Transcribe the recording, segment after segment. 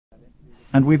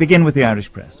And we begin with the Irish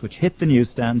Press, which hit the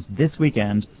newsstands this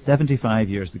weekend 75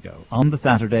 years ago, on the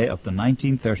Saturday of the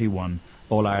 1931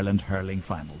 All-Ireland Hurling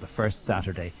Final, the first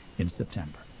Saturday in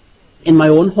September. In my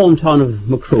own hometown of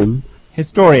Macroom,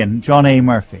 historian John A.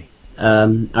 Murphy.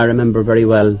 I remember very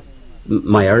well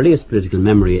my earliest political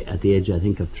memory at the age, I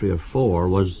think, of 3 or 4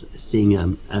 was seeing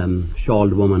a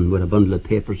shawled woman with a bundle of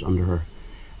papers under her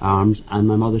arms, and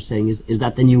my mother saying, is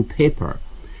that the new paper?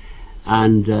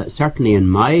 And certainly in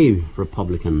my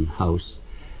Republican house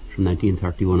from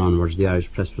 1931 onwards, the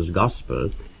Irish Press was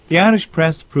gospel. The Irish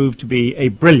Press proved to be a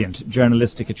brilliant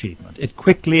journalistic achievement. It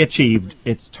quickly achieved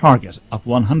its target of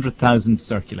 100,000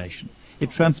 circulation.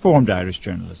 It transformed Irish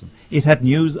journalism. It had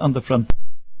news on the front.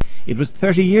 It was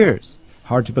 30 years,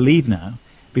 hard to believe now,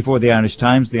 before the Irish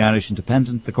Times, the Irish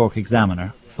Independent, the Cork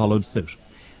Examiner followed suit.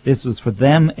 This was for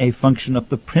them a function of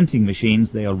the printing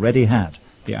machines they already had.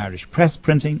 The Irish Press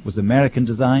printing was American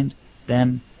designed,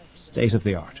 then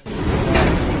state-of-the-art.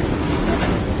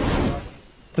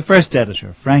 The first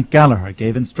editor, Frank Gallagher,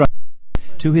 gave instructions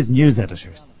to his news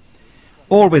editors.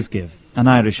 Always give an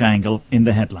Irish angle in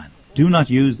the headline. Do not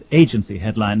use agency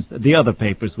headlines. The other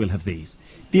papers will have these.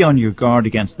 Be on your guard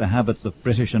against the habits of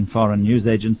British and foreign news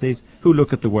agencies who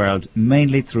look at the world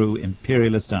mainly through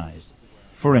imperialist eyes.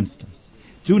 For instance,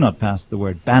 do not pass the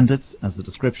word bandits as a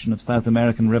description of South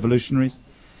American revolutionaries.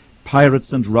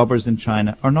 Pirates and robbers in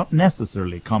China are not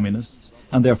necessarily communists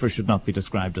and therefore should not be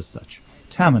described as such.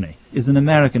 Tammany is an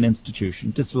American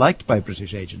institution disliked by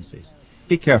British agencies.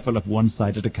 Be careful of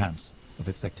one-sided accounts of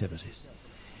its activities.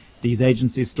 These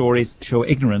agency stories show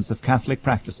ignorance of Catholic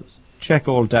practices. Check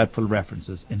all doubtful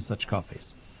references in such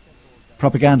copies.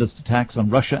 Propagandist attacks on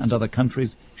Russia and other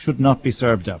countries should not be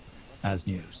served up as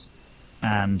news.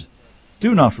 And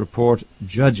do not report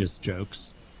judges'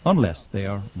 jokes unless they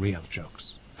are real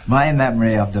jokes. My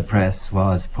memory of the press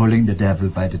was pulling the devil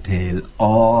by the tail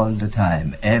all the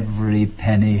time. Every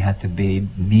penny had to be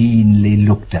meanly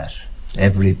looked at.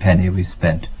 Every penny we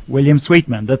spent. William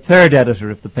Sweetman, the third editor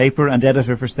of the paper and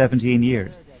editor for 17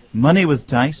 years. Money was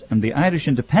tight, and the Irish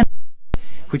Independent,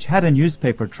 which had a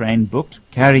newspaper train booked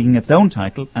carrying its own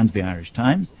title and the Irish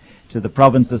Times to the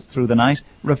provinces through the night,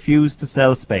 refused to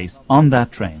sell space on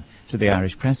that train to the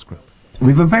Irish Press Group.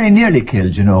 We were very nearly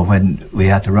killed, you know, when we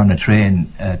had to run a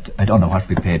train at, I don't know what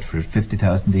we paid for it,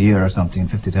 50,000 a year or something.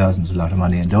 50,000 was a lot of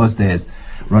money in those days.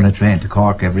 Run a train to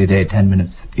Cork every day, 10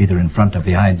 minutes either in front or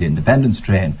behind the Independence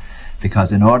train,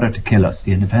 because in order to kill us,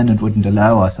 the Independent wouldn't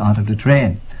allow us onto the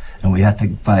train. And we had to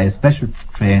buy a special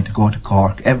train to go to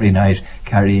Cork every night,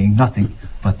 carrying nothing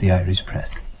but the Irish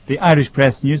Press. The Irish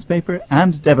Press newspaper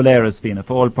and De Valera's Fianna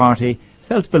Fáil party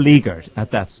felt beleaguered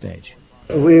at that stage.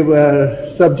 We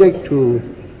were subject to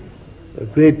a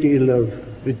great deal of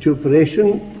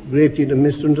vituperation, a great deal of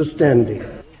misunderstanding.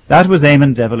 That was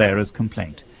Eamon De Valera's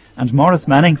complaint, and Maurice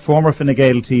Manning, former Fine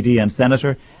Gael TD and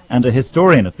senator, and a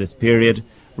historian of this period,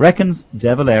 reckons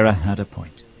De Valera had a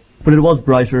point. But it was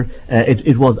brighter,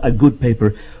 it was a good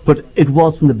paper, but it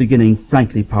was from the beginning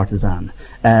frankly partisan.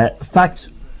 Fact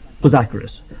was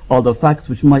accurate, although facts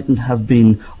which mightn't have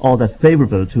been all that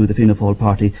favourable to the Fianna Fáil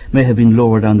party may have been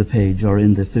lower down the page or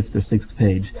in the 5th or 6th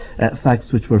page.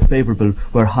 Facts which were favourable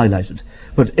were highlighted.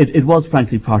 But it was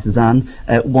frankly partisan.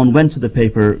 One went to the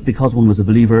paper because one was a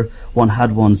believer. One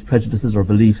had one's prejudices or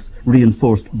beliefs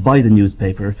reinforced by the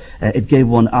newspaper. It gave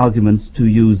one arguments to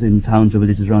use in towns or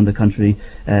villages around the country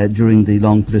during the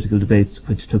long political debates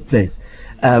which took place.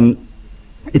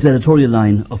 Its editorial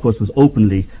line, of course, was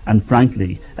openly and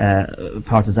frankly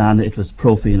partisan. It was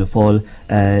pro-Fianna Fáil.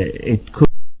 It could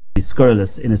be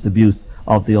scurrilous in its abuse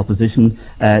of the opposition.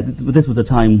 This was a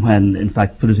time when, in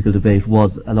fact, political debate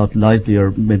was a lot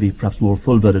livelier, maybe perhaps more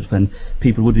full-blooded, when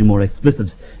people would be more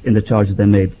explicit in the charges they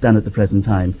made than at the present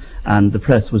time, and the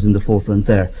press was in the forefront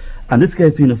there. And this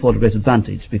gave Fianna Fáil a great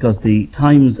advantage, because the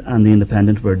Times and the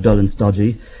Independent were dull and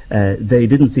stodgy. They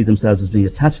didn't see themselves as being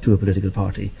attached to a political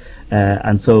party,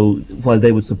 and so while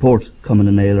they would support Cumann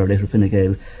na nGaedheal or later Fine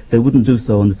Gael, they wouldn't do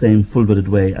so in the same full-blooded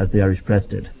way as the Irish press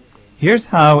did. Here's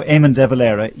how Eamon De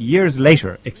Valera, years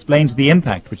later, explained the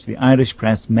impact which the Irish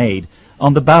press made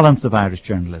on the balance of Irish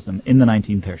journalism in the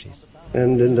 1930s.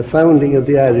 And in the founding of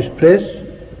the Irish press,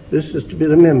 this is to be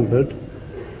remembered,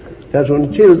 that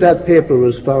until that paper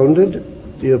was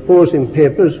founded, the opposing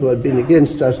papers who had been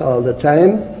against us all the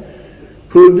time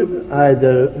could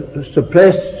either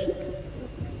suppress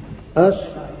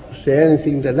us, say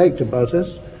anything they liked about us,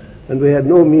 and we had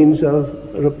no means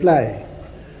of reply.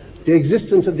 The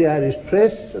existence of the Irish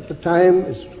press at the time,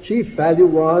 its chief value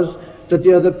was that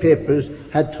the other papers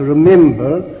had to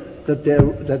remember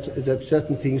that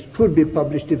certain things could be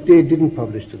published if they didn't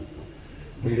publish them.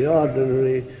 And the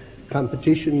ordinary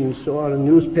competition and so on in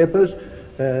newspapers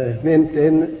meant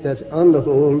then that on the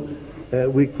whole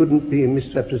we couldn't be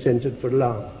misrepresented for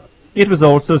long. It was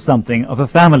also something of a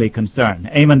family concern.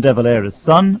 Eamon de Valera's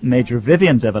son, Major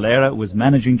Vivian de Valera, was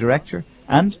managing director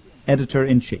and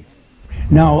editor-in-chief.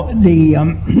 Now, the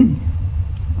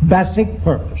basic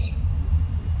purpose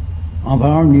of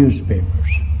our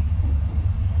newspapers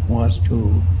was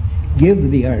to give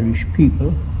the Irish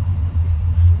people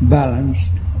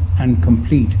balanced and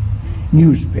complete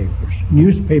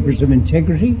newspapers of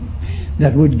integrity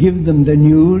that would give them the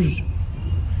news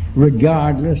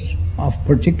regardless of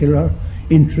particular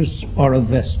interests or of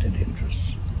vested interests.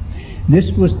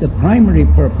 This was the primary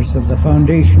purpose of the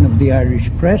foundation of the Irish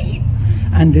press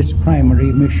and its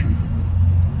primary mission.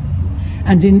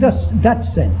 And in that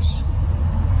sense,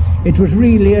 it was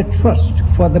really a trust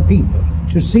for the people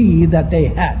to see that they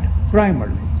had,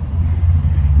 primarily,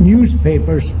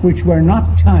 newspapers which were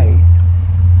not tied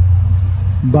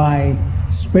by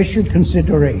special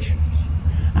considerations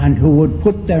and who would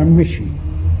put their mission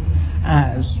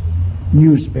as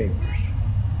newspapers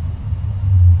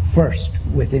first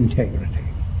with integrity.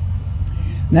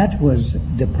 That was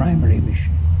the primary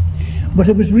mission. But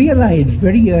it was realized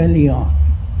very early on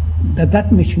that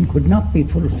that mission could not be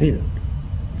fulfilled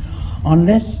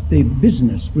unless the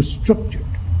business was structured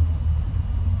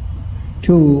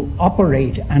to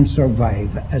operate and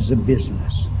survive as a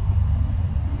business.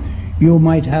 You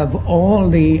might have all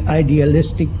the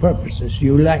idealistic purposes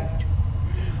you liked,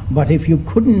 but if you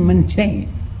couldn't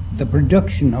maintain the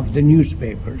production of the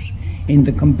newspapers in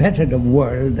the competitive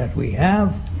world that we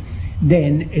have,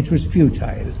 then it was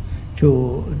futile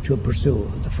to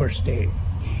pursue the first aim.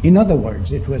 In other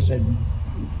words, it was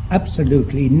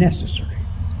absolutely necessary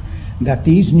that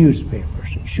these newspapers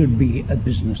should be a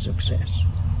business success.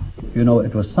 You know,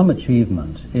 it was some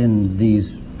achievement in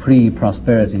these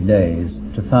pre-prosperity days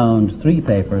to found 3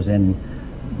 papers in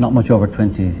not much over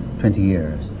 20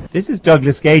 years. This is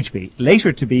Douglas Gageby,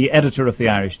 later to be editor of the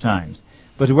Irish Times,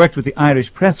 but who worked with the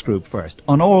Irish Press Group first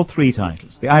on all 3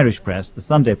 titles, the Irish Press, the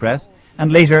Sunday Press,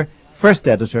 and later first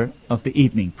editor of the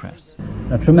Evening Press.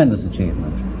 A tremendous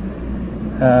achievement.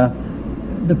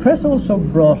 The press also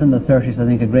brought in the 30s, I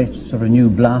think, a great sort of new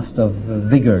blast of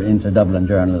vigour into Dublin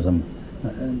journalism.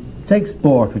 Take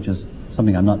sport, which is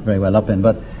something I'm not very well up in,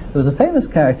 but there was a famous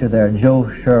character there, Joe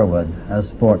Sherwood, as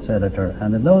sports editor,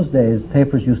 and in those days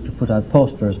papers used to put out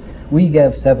posters. We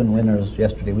gave 7 winners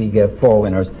yesterday, we gave 4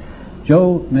 winners.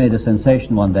 Joe made a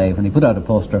sensation one day when he put out a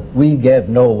poster, we gave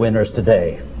no winners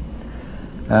today.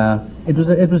 It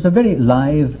was a very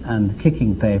live and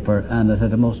kicking paper, and it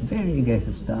had a most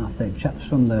variegated staff. They had chaps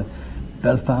from the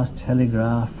Belfast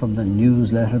Telegraph, from the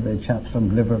Newsletter, they had chaps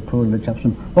from Liverpool, they had chaps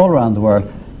from all around the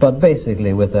world, but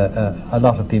basically with a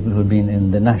lot of people who'd been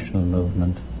in the national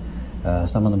movement,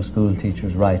 some of them school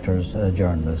teachers, writers,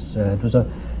 journalists. It was a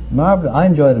marvelous. I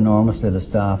enjoyed enormously the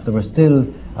staff. There were still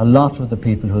a lot of the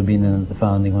people who'd been in at the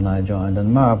founding when I joined,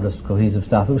 and marvelous cohesive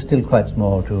staff. It was still quite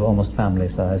small, to almost family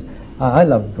size. I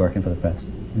loved working for the press,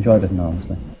 enjoyed it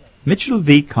enormously. Mitchell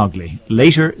V. Cogley,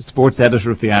 later sports editor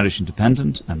of the Irish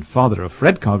Independent and father of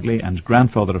Fred Cogley and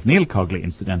grandfather of Neil Cogley,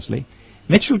 incidentally,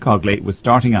 Mitchell Cogley was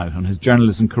starting out on his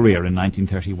journalism career in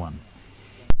 1931.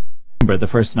 Remember the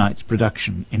first night's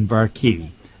production in Barkey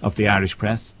of the Irish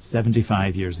Press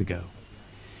 75 years ago.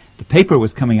 The paper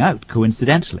was coming out,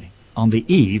 coincidentally, on the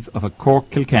eve of a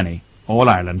Cork-Kilkenny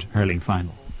All-Ireland hurling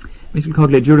final. Mitchell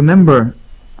Cogley, do you remember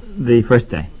the first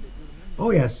day? Oh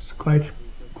yes, quite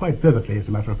vividly, as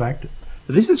a matter of fact.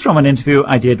 This is from an interview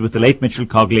I did with the late Mitchell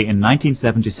Cogley in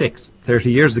 1976,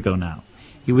 30 years ago now.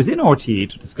 He was in RTE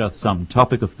to discuss some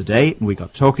topic of the day, and we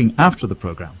got talking after the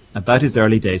programme about his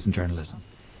early days in journalism.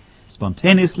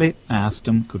 Spontaneously, I asked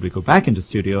him, could we go back into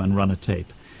studio and run a tape?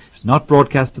 It was not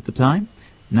broadcast at the time.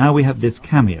 Now we have this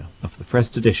cameo of the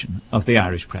first edition of the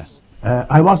Irish Press.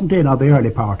 I wasn't in on the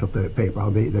early part of the paper,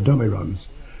 on the dummy runs.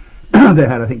 They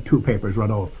had, I think, 2 papers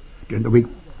run off during the week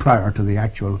prior to the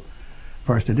actual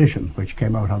first edition, which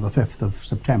came out on the 5th of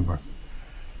September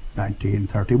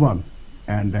 1931.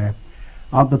 And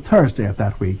on the Thursday of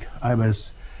that week, I was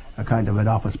a kind of an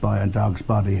office boy on Dog's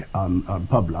Body on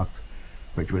Public,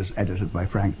 which was edited by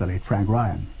the late Frank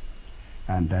Ryan.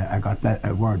 And I got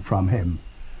a word from him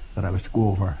that I was to go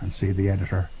over and see the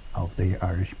editor of the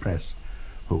Irish Press,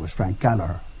 who was Frank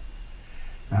Gallagher.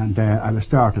 And I was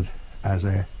started as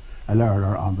a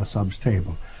learner on the subs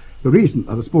table. The reason,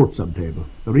 or the sports sub table,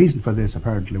 the reason for this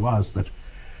apparently was that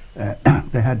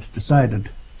they had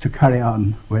decided to carry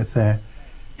on with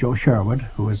Joe Sherwood,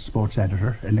 who was sports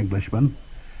editor, an Englishman,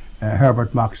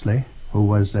 Herbert Moxley, who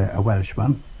was a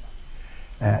Welshman.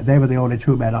 They were the only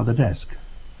 2 men on the desk.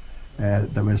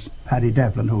 There was Paddy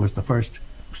Devlin, who was the first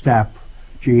staff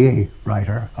GA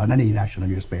writer on any national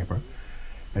newspaper.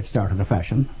 It started a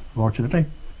fashion, fortunately.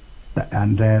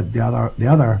 And the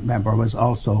other member was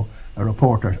also a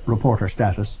reporter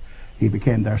status. He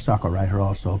became their soccer writer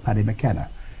also, Paddy McKenna.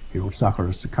 He wrote Soccer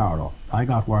as Carlo. I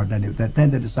got word then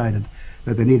they decided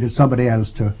that they needed somebody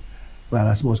else to, well,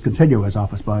 I suppose, continue as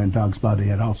office boy in Dog's Body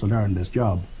and also learn this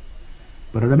job.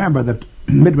 But I remember that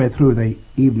midway through the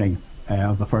evening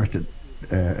of the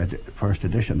first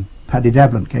edition, Paddy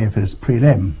Devlin gave his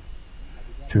prelim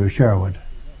to Sherwood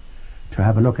to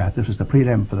have a look at. This was the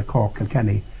prelim for the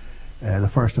Cork-Kilkenny, the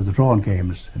first of the drawn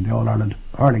games in the All-Ireland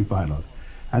hurling final.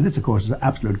 And this, of course, is an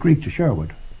absolute Greek to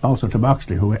Sherwood. Also to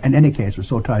Moxley, who in any case was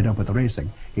so tied up with the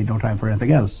racing, he had no time for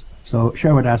anything else. So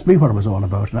Sherwood asked me what it was all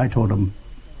about, and I told him,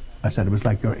 I said it was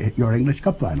like your English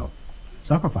Cup final,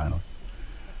 soccer final.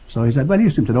 So he said, well, you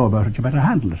seem to know about it, you better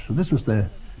handle it. So this was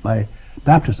my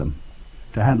baptism,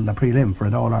 to handle the prelim for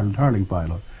an All-Ireland hurling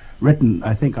final, written,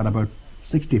 I think, on about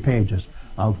 60 pages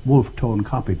of Wolf Tone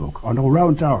copybook, or no,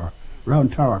 Round Tower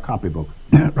copybook,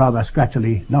 rather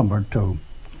scratchily numbered too.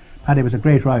 Paddy was a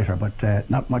great writer, but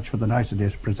not much for the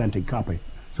niceties of presenting copy.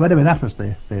 So anyway, that was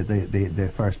the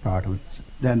first part of it.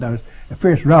 Then there was a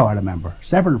fierce row, I remember,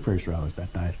 several fierce rows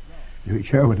that night, between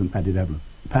Sherwood and Paddy Devlin.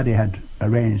 Paddy had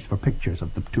arranged for pictures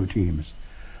of the two teams,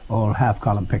 all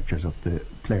half-column pictures of the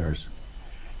players.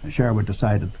 And Sherwood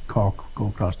decided Cork go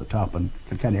across the top and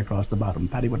Kilkenny across the bottom.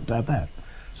 Paddy wouldn't have that.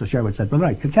 So Sherwood said, well,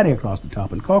 right, Kilkenny across the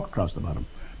top and Cork across the bottom.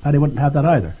 Paddy wouldn't have that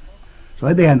either. So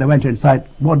in the end, they went inside,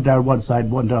 one down one side,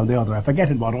 one down the other. I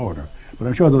forget in what order, but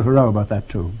I'm sure there was a row about that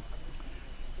too.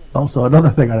 Also,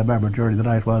 another thing I remember during the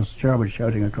night was Sherwood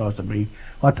shouting across at me,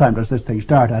 what time does this thing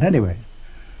start at anyway?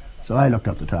 So I looked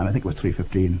up the time, I think it was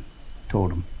 3:15,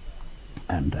 told him.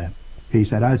 And he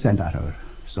said, I'll send that out.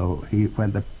 So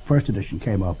when the first edition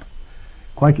came up,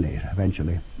 quite late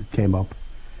eventually, it came up,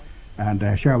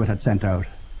 and Sherwood had sent out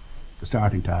the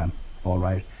starting time, all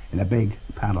right, in a big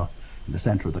panel in the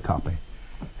centre of the copy.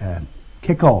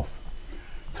 Kick off,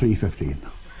 3:15.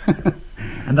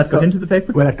 And that got into the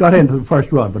paper? Well, it got into the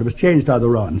first run, but it was changed on the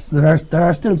runs. There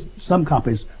are still some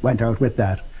copies went out with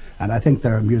that, and I think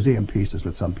there are museum pieces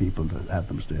with some people that have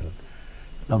them still.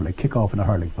 Lovely kick off in a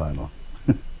hurling final.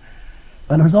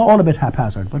 Well, it was all a bit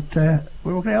haphazard, but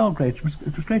we were all great. It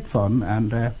was great fun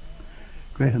and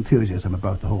great enthusiasm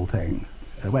about the whole thing.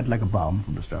 It went like a bomb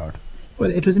from the start.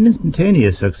 Well, it was an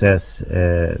instantaneous success,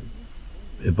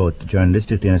 both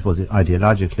journalistically and I suppose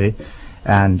ideologically,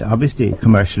 and obviously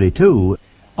commercially too.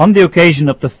 On the occasion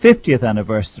of the 50th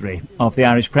anniversary of the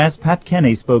Irish Press, Pat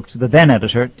Kenny spoke to the then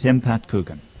editor, Tim Pat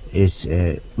Coogan.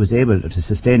 It was able to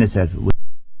sustain itself with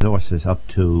resources up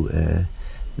to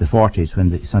the 40s when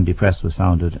the Sunday Press was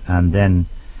founded, and then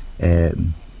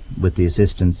with the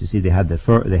assistance, you see, they had the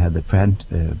plant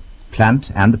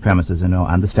and the premises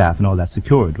and the staff and all that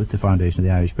secured with the foundation of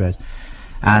the Irish Press.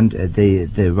 And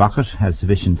the rocket had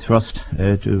sufficient thrust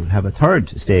to have a third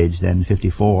stage then,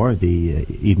 54, the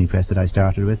evening press that I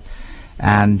started with,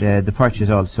 and the purchase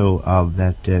also of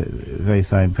that very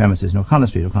fine premises in O'Connell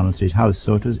Street House.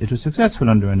 So it was successful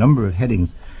under a number of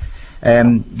headings.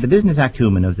 The business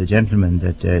acumen of the gentleman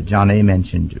that John A.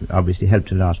 mentioned obviously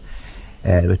helped a lot,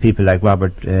 with people like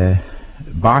Robert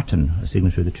Barton, a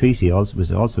signature of the treaty,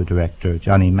 was also a director,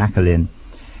 Johnny McAlin,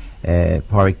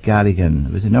 Pádraig Galligan.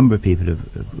 There was a number of people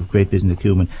of great business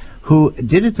acumen who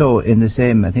did it, though, in the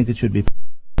same, I think it should be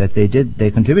that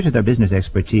they contributed their business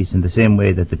expertise in the same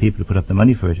way that the people who put up the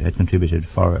money for it had contributed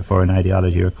for an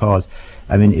ideology or cause.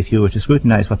 I mean, if you were to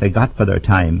scrutinise what they got for their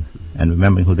time, and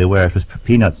remembering who they were, it was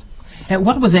peanuts.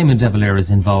 What was Eamon de Valera's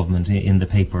involvement in the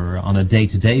paper on a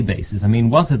day-to-day basis? I mean,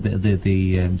 was it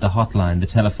the hotline, the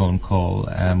telephone call,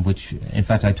 which, in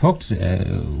fact, I talked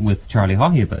with Charlie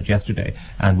Haughey about yesterday,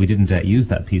 and we didn't use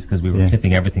that piece because we were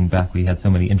clipping everything back. We had so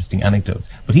many interesting anecdotes.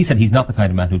 But he said he's not the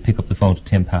kind of man who'd pick up the phone to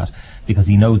Tim Pat because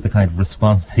he knows the kind of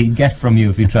response that he'd get from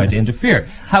you if you tried to interfere.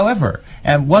 However,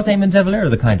 was Eamon de Valera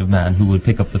the kind of man who would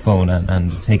pick up the phone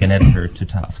and take an editor to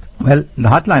task? Well, the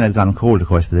hotline had gone cold, of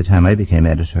course, by the time I became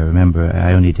editor. Remember,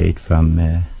 I only date from,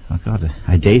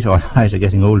 I date all right, I'm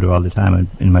getting older all the time. I'm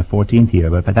in my 14th year,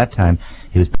 but by that time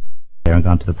he was there and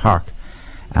gone to the park.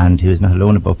 And he was not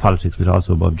alone above politics, but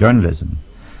also above journalism.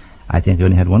 I think I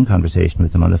only had one conversation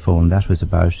with him on the phone. That was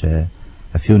about a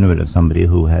funeral of somebody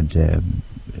who had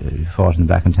fought in the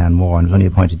Black and Tan War, and it was only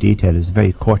a point of detail. It was a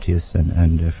very courteous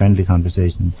and a friendly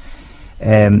conversation.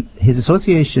 His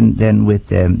association then with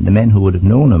the men who would have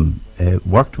known him,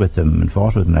 worked with him and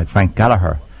fought with him, like Frank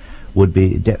Gallagher, would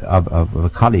be of a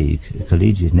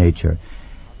collegiate nature.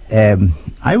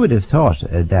 I would have thought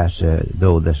that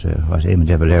what Eamon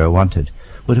de Valera wanted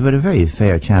would have had a very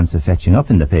fair chance of fetching up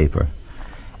in the paper.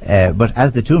 But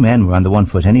as the two men were on the one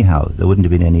foot anyhow, there wouldn't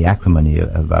have been any acrimony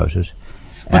about it.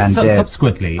 But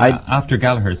subsequently, after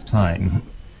Gallagher's time,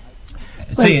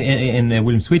 say in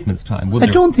William Sweetman's time, I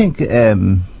don't think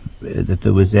that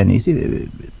there was any. See,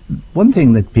 one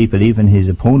thing that people, even his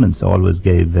opponents, always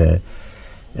gave the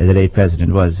late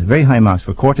president was very high marks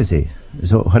for courtesy.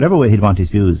 So whatever way he'd want his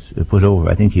views put over,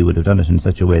 I think he would have done it in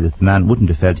such a way that the man wouldn't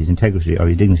have felt his integrity or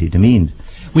his dignity demeaned.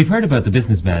 We've heard about the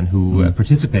businessman who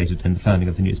participated in the founding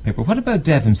of the newspaper. What about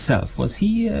Dev himself? Was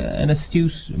he an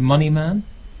astute money man?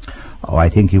 Oh, I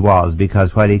think he was,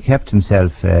 because while he kept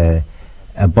himself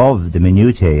above the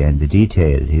minutiae and the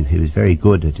detail, he was very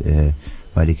good at,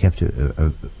 while he kept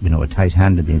a tight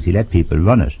hand on things, he let people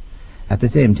run it. At the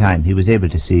same time, he was able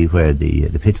to see where the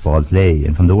pitfalls lay,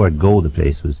 and from the word go, the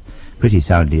place was pretty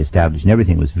soundly established, and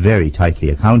everything was very tightly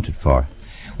accounted for.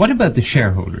 What about the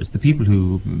shareholders, the people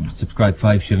who subscribed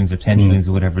 5 shillings or 10 shillings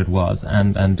or whatever it was,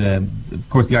 and of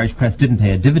course the Irish press didn't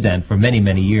pay a dividend for many,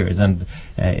 many years, and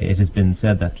it has been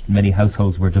said that many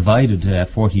households were divided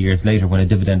 40 years later when a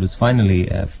dividend was finally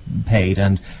paid,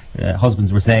 and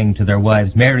husbands were saying to their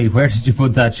wives, "Mary, where did you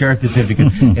put that share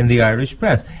certificate?" in the Irish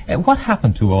press. What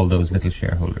happened to all those little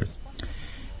shareholders?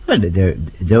 Well,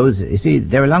 you see,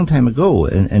 they're a long time ago,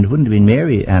 and it wouldn't have been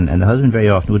Mary and the husband very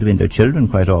often, it would have been their children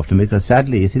quite often, because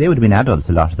sadly, you see, they would have been adults,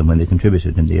 a lot of them, when they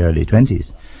contributed in the early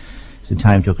 20s. So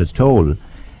time took its toll.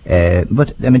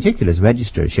 But a meticulous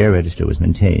share register was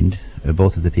maintained,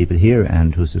 both of the people here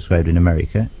and who subscribed in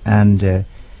America, and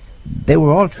they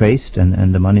were all traced,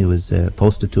 and the money was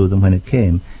posted to them when it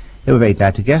came. They were very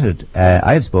glad to get it.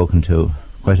 I have spoken to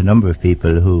quite a number of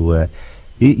people who...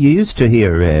 You used to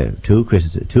hear two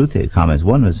comments.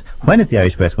 One was, when is the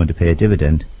Irish press going to pay a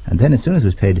dividend? And then as soon as it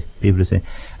was paid, people would say,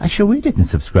 actually, we didn't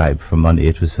subscribe for money,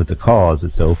 it was for the cause,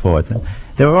 and so forth. And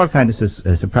they were all kind of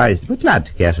surprised, but glad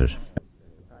to get it.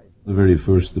 The very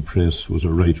first, the press was a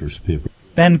writer's paper.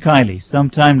 Ben Kiley,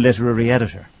 sometime literary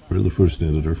editor. The first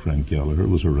editor, Frank Gallagher,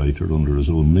 was a writer under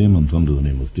his own name and under the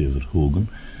name of David Hogan.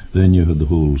 Then you had the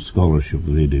whole scholarship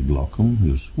of A.D. Blockham,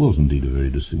 who was indeed a very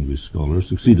distinguished scholar,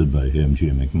 succeeded by M.J.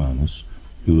 McManus,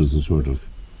 who was the sort of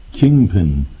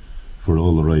kingpin for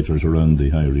all the writers around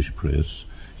the Irish press.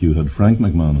 You had Frank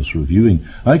McManus reviewing.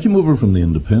 I came over from the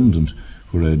Independent,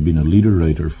 where I had been a leader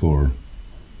writer for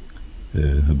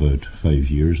about 5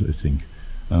 years, I think.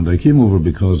 And I came over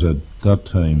because at that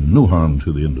time, no harm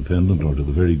to the Independent or to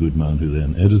the very good man who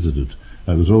then edited it,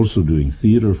 I was also doing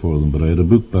theatre for them, but I had a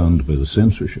book banned by the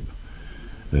censorship,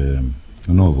 a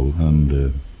novel,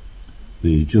 and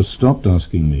they just stopped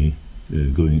asking me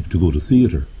to go to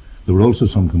theatre. There were also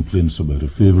some complaints about a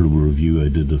favourable review I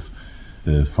did of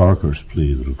Farquhar's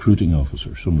play, The Recruiting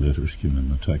Officer. Some letters came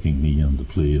in attacking me and the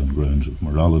play on grounds of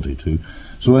morality too.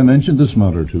 So I mentioned this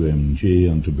matter to M.J.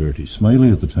 and to Bertie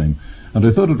Smiley at the time, and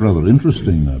I thought it rather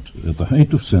interesting that at the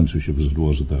height of censorship as it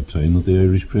was at that time, that the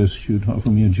Irish press should offer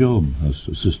me a job as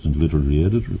assistant literary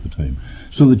editor at the time,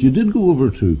 so that you did go over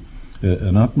to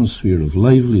an atmosphere of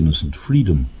liveliness and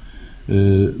freedom.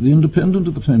 The Independent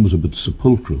at the time was a bit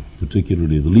sepulchral,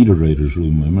 particularly the leader writers'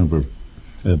 room. I remember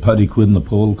Paddy Quinn, the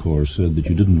Paul Corps, said that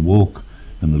you didn't walk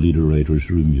in the leader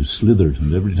writer's room, you slithered,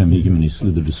 and every time he came in he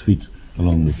slithered his feet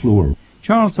along the floor.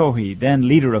 Charles Haughey, then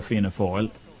leader of Fianna Fáil,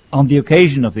 on the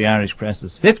occasion of the Irish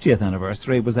Press's 50th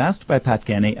anniversary, was asked by Pat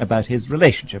Kenny about his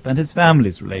relationship and his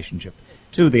family's relationship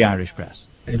to the Irish Press.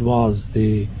 It was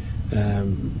the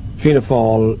Fianna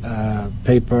Fáil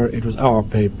paper, it was our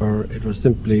paper, it was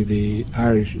simply the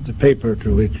paper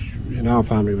through which in our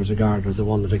family was regarded as the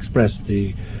one that expressed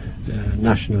the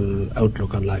national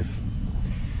outlook on life.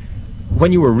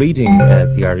 When you were reading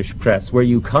the Irish press, were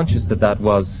you conscious that that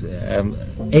was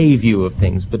a view of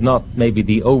things, but not maybe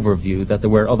the overview, that there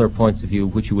were other points of view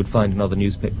which you would find in other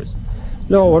newspapers?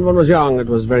 No, when one was young it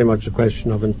was very much a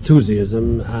question of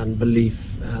enthusiasm and belief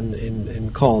and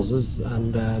in causes,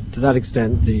 and to that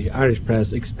extent the Irish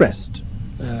press expressed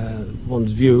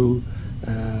one's view,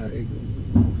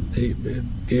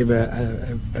 gave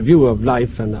a view of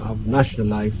life and of national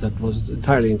life that was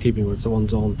entirely in keeping with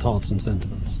one's own thoughts and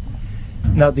sentiments.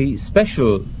 Now, the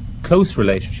special close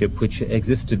relationship which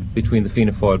existed between the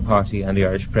Fianna Fáil party and the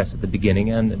Irish press at the beginning,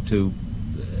 and to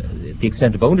the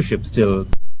extent of ownership still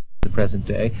the present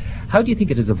day, how do you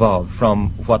think it has evolved from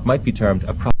what might be termed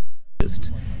a propagandist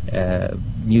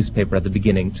newspaper at the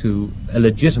beginning to a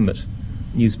legitimate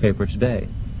newspaper today?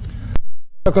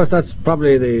 Of course, that's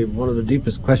probably one of the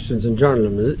deepest questions in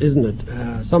journalism, isn't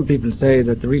it? Some people say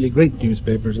that the really great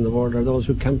newspapers in the world are those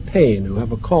who campaign, who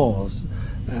have a cause,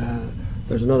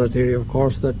 There's another theory, of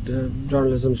course, that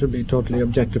journalism should be totally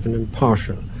objective and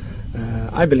impartial.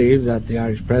 I believe that the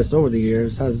Irish press over the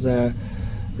years has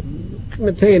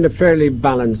maintained a fairly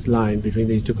balanced line between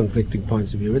these two conflicting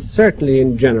points of view. It certainly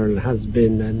in general has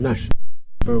been a national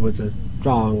paper with a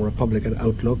strong Republican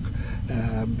outlook,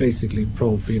 basically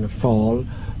pro-Fianna Fáil,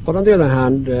 but on the other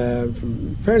hand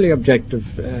fairly objective,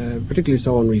 particularly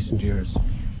so in recent years.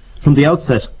 From the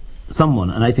outset,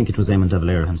 someone, and I think it was Eamon de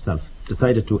Valera himself,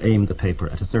 decided to aim the paper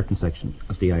at a certain section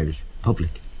of the Irish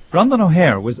public. Brondan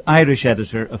O'Hare was Irish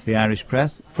editor of the Irish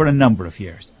Press for a number of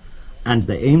years. And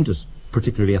they aimed it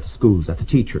particularly at the schools, at the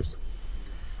teachers.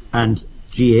 And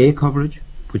GA coverage,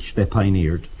 which they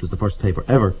pioneered, it was the first paper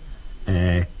ever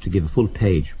to give a full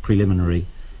page preliminary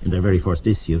in their very first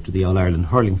issue to the All-Ireland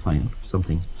hurling final,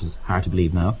 something which is hard to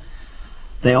believe now.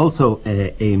 They also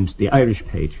aimed the Irish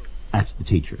page at the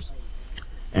teachers.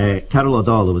 Carol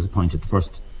O'Donnell was appointed the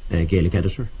first Gaelic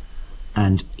editor,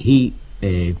 and he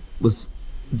he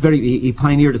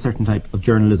pioneered a certain type of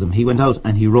journalism. He went out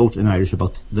and he wrote in Irish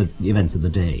about the events of the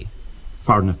day,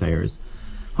 foreign affairs,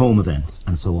 home events,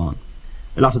 and so on.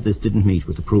 A lot of this didn't meet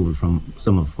with approval from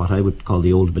some of what I would call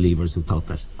the old believers, who thought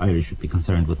that Irish should be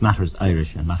concerned with matters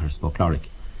Irish and matters folkloric.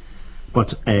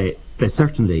 But they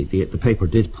certainly, the paper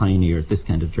did pioneer this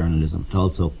kind of journalism. It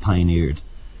also pioneered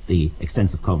the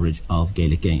extensive coverage of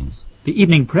Gaelic games. The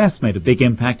Evening Press made a big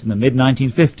impact in the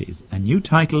mid-1950s, a new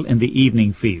title in the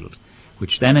evening field,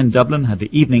 which then in Dublin had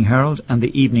the Evening Herald and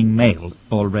the Evening Mail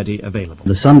already available.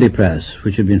 The Sunday Press,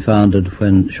 which had been founded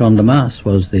when Sean Damas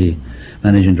was the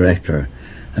managing director,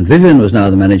 and Vivian was now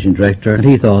the managing director, and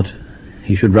he thought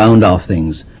he should round off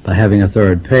things by having a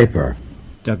third paper.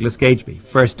 Douglas Gageby,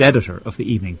 first editor of the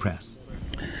Evening Press.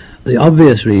 The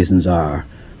obvious reasons are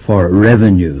for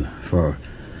revenue, for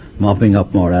mopping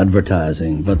up more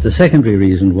advertising, but the secondary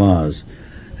reason was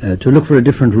to look for a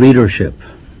different readership,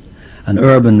 an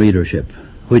urban readership,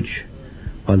 which,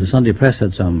 while the Sunday Press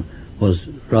had some, was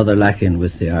rather lacking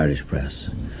with the Irish press.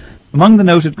 Among the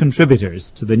noted contributors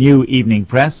to the new Evening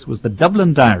Press was the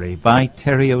Dublin Diary by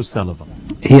Terry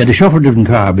O'Sullivan. He had a chauffeur-driven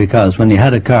car because when he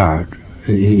had a car,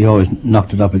 he always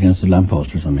knocked it up against a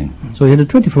lamppost or something. So he had a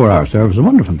 24-hour service, a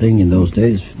wonderful thing in those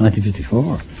days,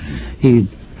 1954. I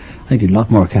think he had a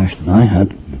lot more cash than I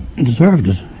had. He deserved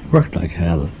it. Worked like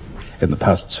hell. In the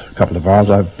past couple of hours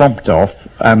I've bumped off,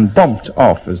 and bumped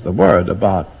off is the word,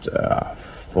 about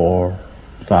 4,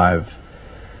 5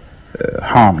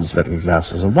 harmless little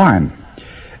glasses of wine.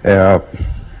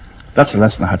 That's a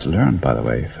lesson I had to learn, by the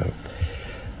way, Phil.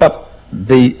 But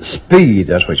the speed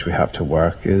at which we have to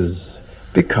work is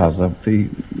because of the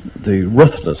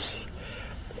ruthless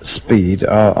speed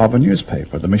of a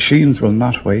newspaper. The machines will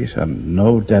not wait, and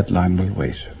no deadline will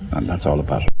wait, and that's all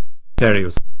about it. Terry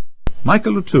O'Sullivan.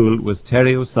 Michael O'Toole was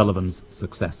Terry O'Sullivan's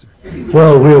successor.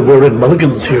 Well, we're in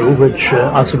Mulligan's Hue, which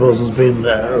I suppose has been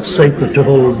sacred to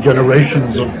whole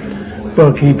generations of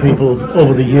Burkey people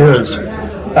over the years.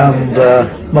 And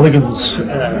Mulligan's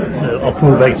up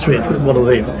Poolbeg Street, one of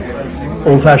the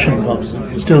old-fashioned pubs,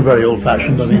 still very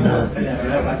old-fashioned. I mean,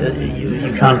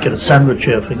 you can't get a sandwich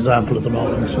here, for example, at the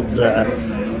moment,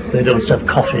 and they don't serve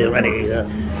coffee or any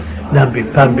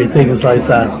namby-pamby things like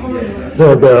that.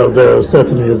 There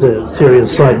certainly is a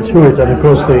serious side to it, and of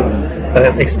course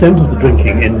the extent of the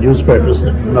drinking in newspapers,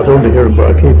 not only here in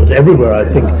Burkey but everywhere, I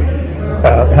think,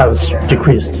 has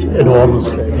decreased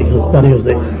enormously, because many of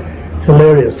the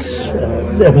hilarious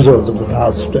episodes of the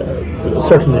past,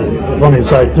 certainly a funny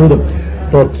side to them,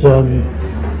 but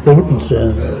they wouldn't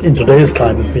in today's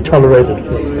climate be tolerated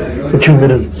for 2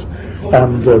 minutes.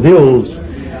 And the old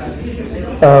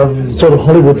sort of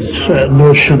Hollywood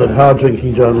notion that hard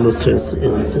drinking journalists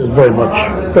is very much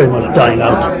dying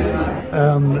out.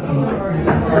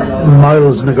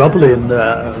 Miles Nagopoli and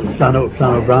Flann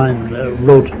O'Brien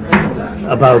wrote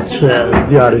about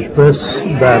the Irish press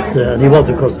that he was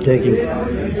of course taking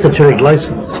satiric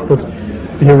license, but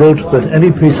he wrote that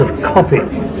any piece of copy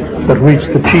that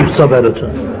reached the chief sub-editor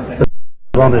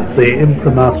on it the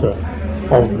imprimatur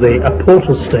of the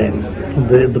aporta stain on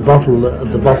the bottom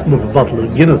of a bottle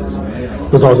of Guinness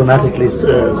was automatically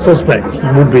suspect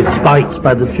and would be spiked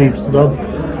by the chief sub.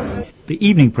 The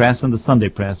Evening Press and the Sunday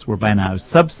Press were by now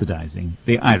subsidising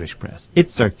the Irish press.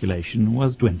 Its circulation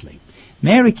was dwindling.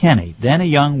 Mary Kenny, then a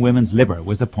young women's Liber,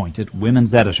 was appointed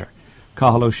women's editor.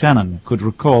 Cathal O'Shannon could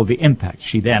recall the impact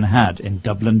she then had in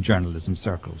Dublin journalism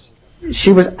circles.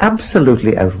 She was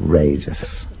absolutely outrageous,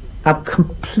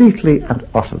 completely and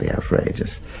utterly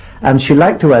outrageous. And she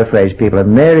liked to outrage people,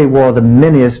 and Mary wore the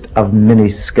miniest of mini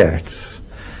skirts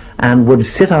and would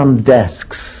sit on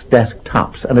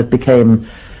desktops, and it became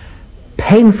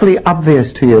painfully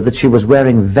obvious to you that she was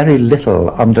wearing very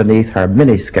little underneath her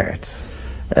miniskirts.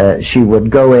 She would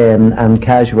go in and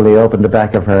casually open the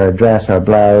back of her dress or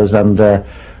blouse and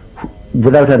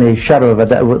without any shadow of a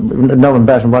doubt, no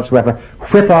embarrassment whatsoever,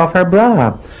 whip off her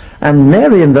bra. And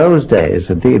Mary in those days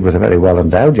indeed was a very well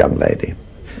endowed young lady.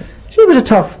 She was a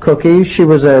tough cookie, she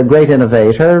was a great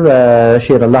innovator,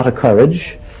 she had a lot of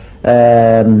courage.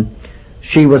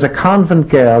 She was a convent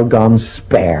girl gone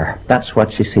spare. That's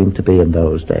what she seemed to be in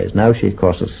those days. Now she, of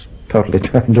course, is totally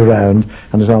turned around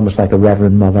and is almost like a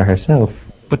reverend mother herself.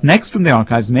 But next from the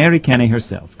archives, Mary Kenny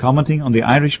herself, commenting on the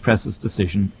Irish press's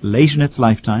decision late in its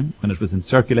lifetime, when it was in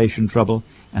circulation trouble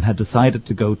and had decided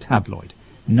to go tabloid,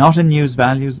 not in news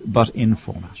values, but in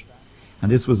format.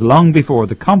 And this was long before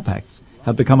the compacts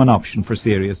had become an option for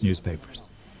serious newspapers.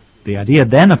 The idea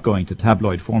then of going to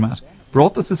tabloid format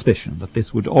brought the suspicion that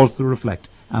this would also reflect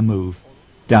a move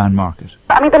down market.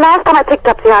 I mean, the last time I picked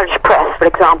up the Irish Press, for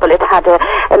example, it had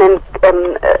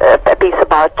a piece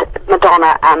about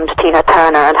Madonna and Tina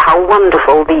Turner and how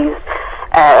wonderful these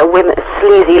women,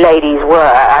 sleazy ladies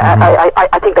were.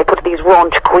 I think they put these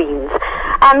raunch queens.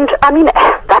 And, I mean,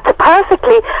 that's a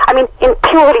perfectly, I mean, in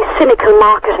purely cynical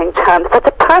marketing terms, that's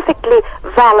a perfectly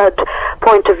valid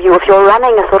point of view. If you're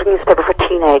running a sort of newspaper for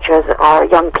teenagers or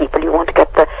young people, you want to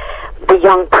get the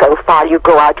young profile, you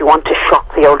go out, you want to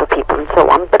shock the older people and so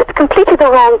on. But it's completely the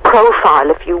wrong profile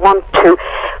if you want to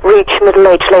reach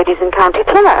middle-aged ladies in County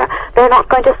Clare. They're not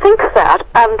going to think that,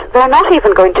 and they're not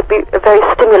even going to be very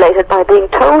stimulated by being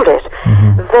told it.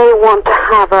 They want to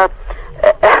have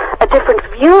a different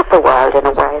view of the world in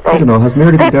a way. I don't know, has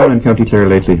Mary been down in County Clare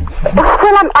lately?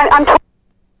 Well, I'm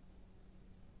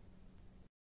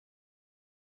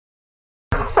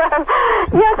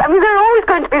yes, I mean, there are always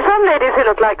going to be some ladies who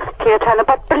look like Tia Turner,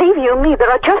 but believe you me,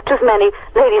 there are just as many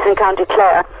ladies in County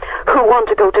Clare who want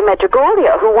to go to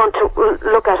Medjugorje, who want to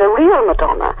look at a real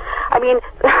Madonna. I mean,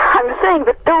 I'm saying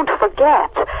that don't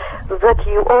forget that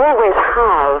you always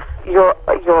have your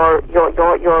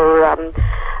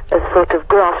sort of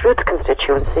grassroots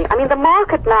constituency. I mean, the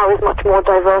market now is much more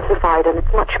diversified and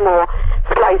it's much more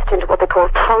sliced into what they call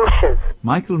tranches.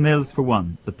 Michael Mills, for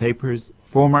one, the paper's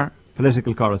former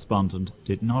political correspondent,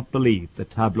 did not believe the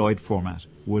tabloid format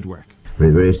would work. For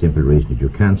a very simple reason, that you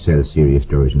can't sell serious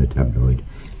stories in a tabloid.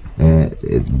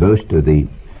 Most of the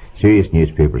serious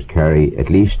newspapers carry at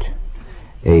least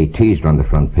a teaser on the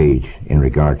front page in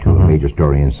regard to a major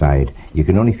story inside. You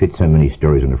can only fit so many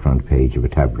stories on the front page of a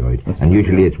tabloid, and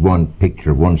usually it's one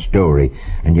picture, one story,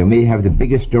 and you may have the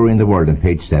biggest story in the world on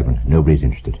page 7. Nobody's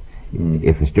interested.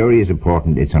 If a story is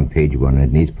important, it's on page 1, and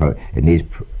it needs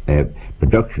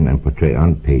production and portrayal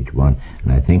on page 1,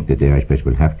 and I think that the Irish Press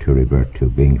will have to revert to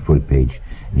being a full-page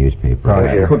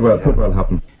newspaper. Could well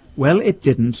happen. Well, it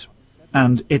didn't,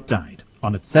 and it died.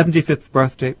 On its 75th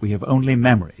birthday, we have only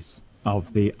memories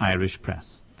of the Irish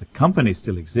Press. The company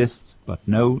still exists, but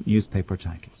no newspaper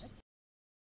titles.